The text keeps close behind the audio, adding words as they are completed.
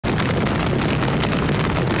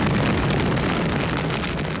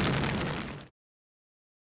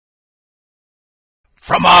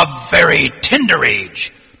From a very tender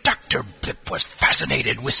age, Dr. Blip was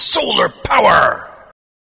fascinated with solar power.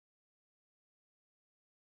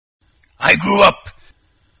 I grew up,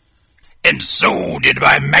 and so did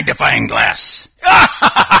my magnifying glass.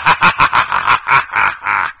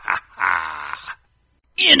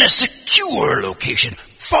 In a secure location,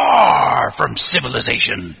 far from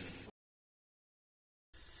civilization.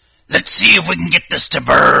 Let's see if we can get this to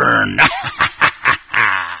burn.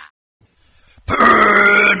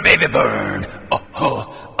 Burn, baby, burn. Oh,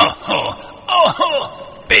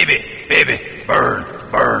 baby, baby, burn,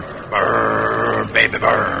 burn, burn, baby,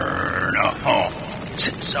 burn.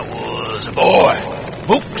 Since I was a boy,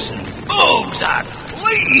 books and bugs I'd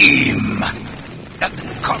flame. Nothing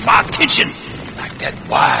caught my attention like that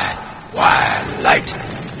wide, wide light.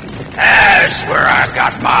 That's where I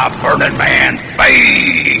got my Burning Man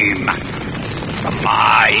fame. From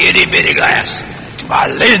my itty-bitty glass to my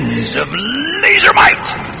lens of laser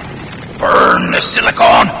might. Burn the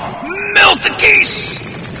silicone, melt the case.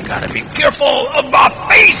 Gotta be careful of my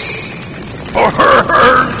face.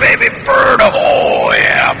 Burn, baby, burn. Oh,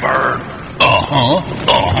 yeah, burn.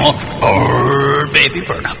 Burn, baby,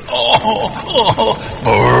 burn.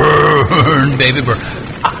 Burn, baby, burn.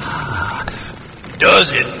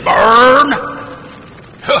 Does it burn?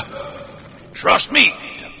 Huh. Trust me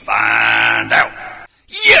to find out.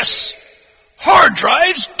 Yes, hard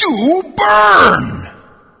drives do burn.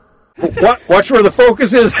 Watch where the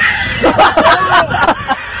focus is.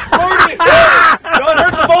 Morty, don't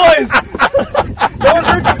hurt the boys. Don't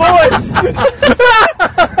hurt the boys.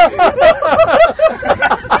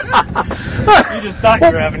 You just thought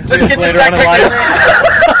you were having kids later on in life.